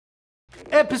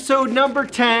episode number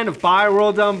 10 of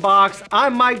Bioworld Unboxed.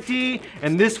 I'm Mike D,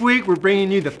 and this week we're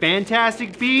bringing you the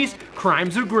Fantastic Beasts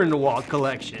Crimes of Grindelwald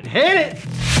collection. Hit it!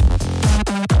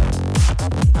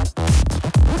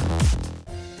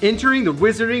 Entering the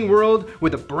wizarding world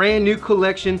with a brand new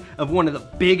collection of one of the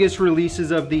biggest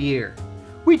releases of the year.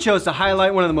 We chose to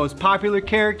highlight one of the most popular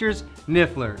characters,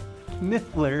 Niffler.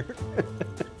 Niffler.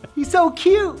 He's so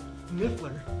cute.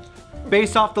 Niffler.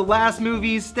 Based off the last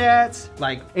movie's stats,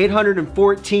 like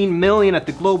 814 million at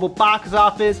the global box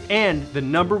office and the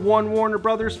 #1 Warner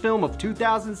Brothers film of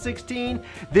 2016,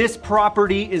 this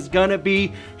property is gonna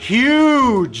be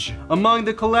huge. Among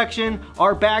the collection,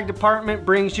 our bag department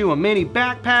brings you a mini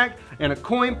backpack and a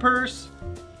coin purse.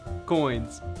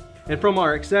 Coins. And from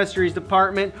our accessories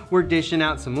department, we're dishing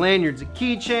out some lanyards and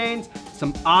keychains,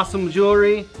 some awesome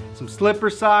jewelry, some slipper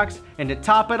socks, and to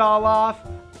top it all off,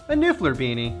 a Niffler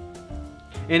beanie.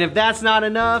 And if that's not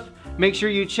enough, make sure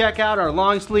you check out our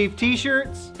long sleeve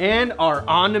t-shirts and our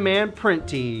on-demand print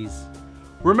tees.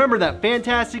 Remember that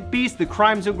Fantastic Beasts, The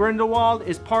Crimes of Grindelwald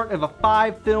is part of a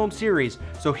 5-film series.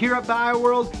 So here at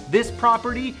Bioworld, this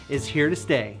property is here to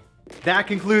stay. That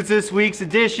concludes this week's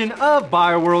edition of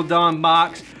Bioworld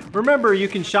Unboxed. Remember, you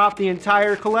can shop the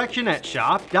entire collection at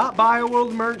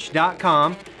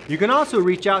shop.bioworldmerch.com. You can also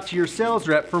reach out to your sales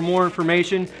rep for more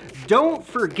information. Don't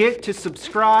forget to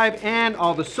subscribe, and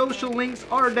all the social links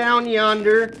are down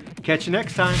yonder. Catch you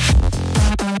next time.